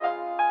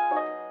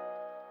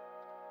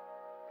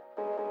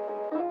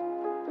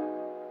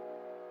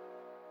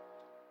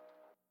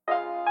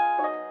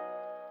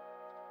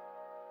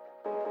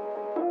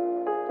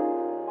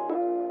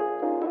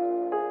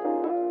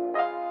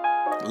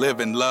Live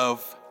and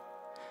love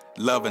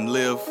and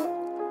live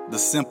the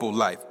simple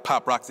life.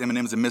 Pop rocks,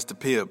 M&M's, and Mr.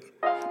 Pibb.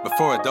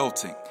 Before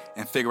adulting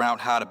and figuring out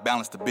how to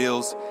balance the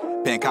bills,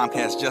 paying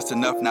Comcast just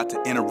enough not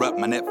to interrupt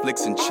my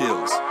Netflix and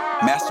chills.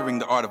 Mastering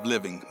the art of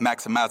living,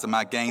 maximizing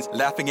my gains,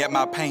 laughing at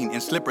my pain in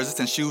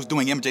slip-resistant shoes,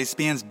 doing MJ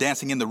spins,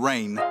 dancing in the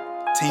rain.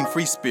 Team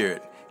free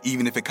spirit,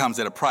 even if it comes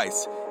at a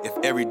price. If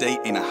every day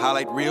ain't a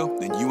highlight reel,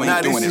 then you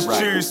ain't doing it right.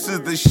 Cheers to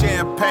the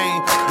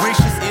champagne,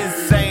 wishes,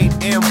 insane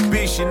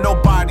ambition.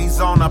 Nobody's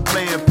on our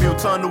playing field,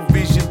 tunnel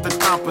vision, the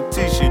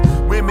competition.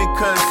 Women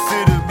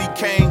consider me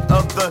king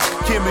of the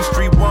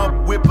chemistry.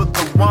 One whip of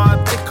the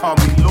wand, they call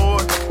me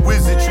Lord.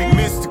 Wizardry,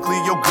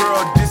 mystically, your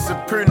girl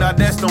disappeared, now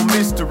that's no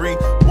mystery.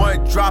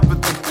 One drop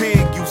of the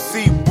pig, you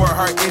see where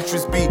her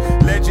interests be.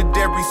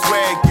 Legendary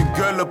swag, your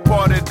girl a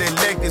part of their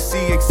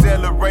legacy.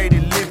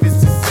 Accelerated living,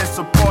 success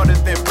a part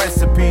of that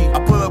recipe. I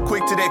pull up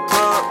quick to that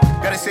club,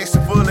 got a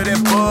section full of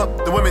that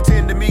bub. The women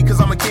tend to me cause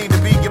I'm a king to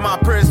be. Get my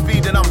prayers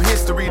feed and I'm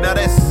history, now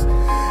that's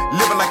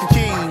living like a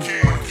king.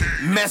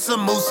 Massa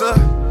Musa,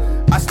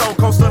 I stone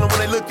cold stunner when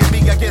they look at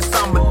me, I guess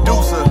I'm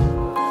Medusa.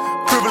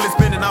 Privilege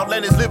spending,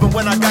 outlanders living,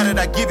 when I got it,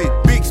 I give it.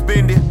 Big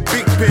spending,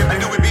 big pimping. I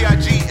do it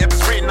B.I.G. if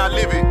it's written, I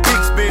live it.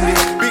 Big spending,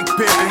 big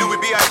pimping. I do it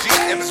B.I.G.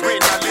 if it's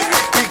written, I live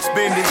it. Big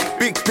spending,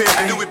 big pimping.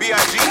 I do it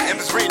B.I.G. if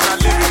it's written, I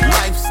live it.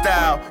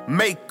 Lifestyle,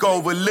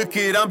 makeover, look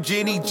it, I'm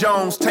Jenny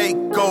Jones. Take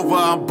over,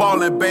 I'm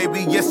ballin',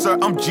 baby, yes sir,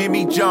 I'm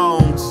Jimmy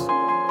Jones.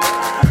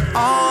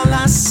 All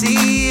I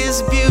see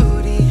is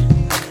beauty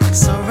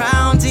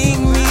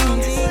surrounding me.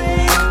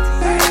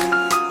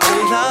 The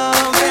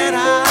love that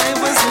I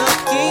was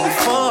looking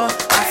for,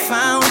 I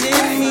found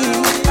in me.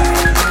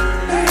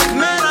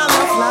 Man, I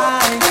love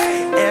life.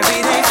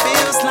 Every day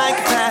feels like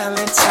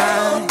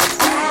Valentine's.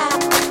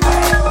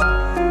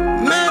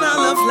 Man, I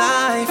love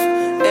life.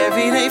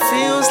 Every day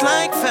feels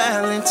like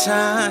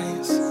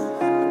Valentine's.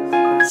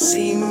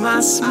 See my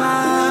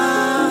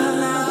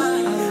smile,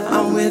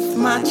 I'm with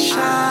my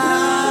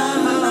child.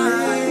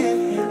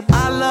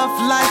 I love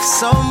life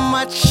so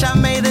much, I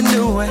made a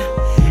new one.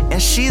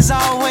 And she's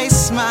always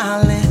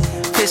smiling.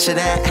 Picture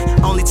that,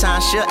 only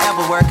time she'll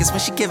ever work is when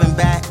she giving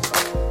back.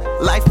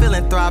 Life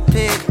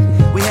philanthropic,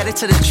 we headed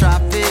to the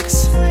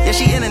tropics. Yeah,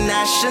 she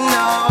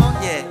international,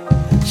 yeah,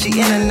 she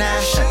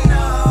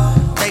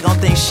international. They gon'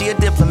 think she a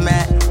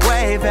diplomat.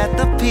 Wave at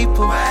the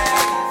people,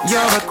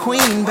 you're a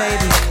queen,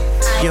 baby.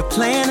 You're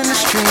playing in the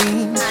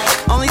stream.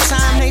 Only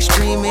time they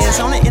stream is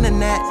on the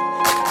internet.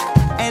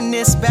 And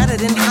it's better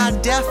than high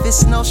def,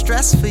 it's no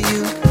stress for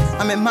you.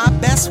 I'm at my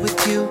best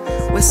with you,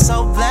 we're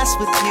so blessed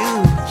with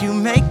you. You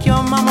make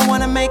your mama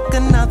wanna make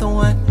another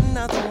one.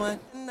 Another one,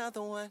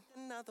 another one,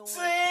 another one.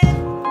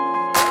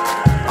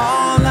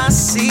 All I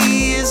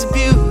see is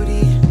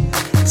beauty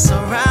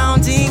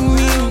surrounding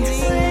me.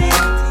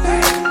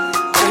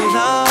 The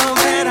love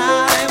that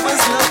I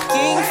was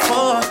looking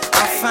for,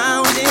 I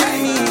found in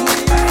me.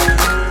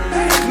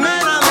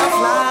 Man, I love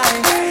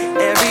life,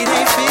 every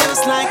day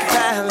feels like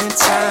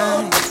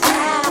Valentine's.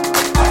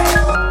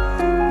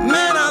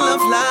 Man, I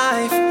love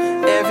life,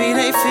 every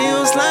day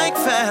feels like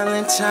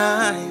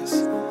Valentine's.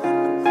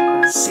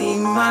 See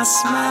my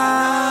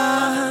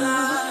smile,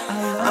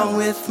 I'm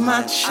with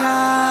my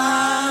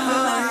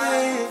child.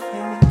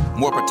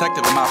 More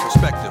protective in my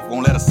perspective,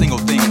 won't let a single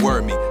thing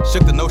worry me.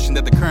 Shook the notion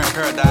that the current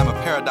paradigm of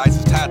paradise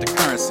is tied to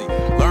currency.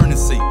 Learn and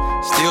see,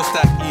 still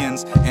stack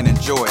ends and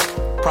enjoy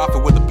it.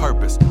 Profit with a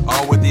purpose,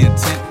 all with the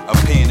intent of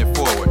paying it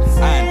forward.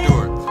 I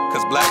endure it,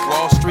 cause Black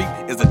Wall Street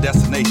is a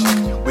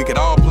destination. We could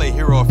all play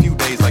hero a few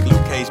days like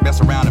Luke Cage,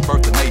 mess around and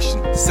birth the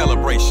nation.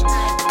 Celebrations,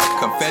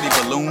 confetti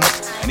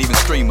balloons, and even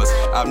streamers.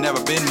 I've never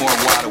been more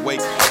wide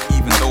awake,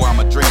 even though I'm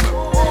a dreamer.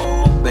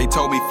 They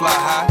told me fly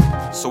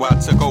high, so I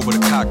took over the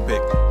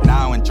cockpit.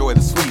 Now I enjoy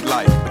the sweet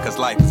life, because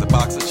life is a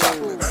box of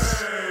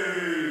chocolates.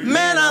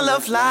 Man, I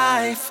love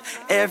life,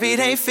 every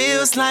day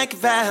feels like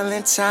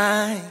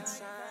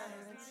Valentine's.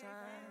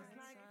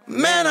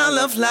 Man, I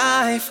love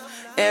life,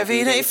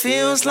 every day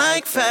feels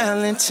like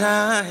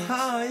Valentine's.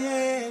 Oh,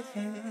 yeah.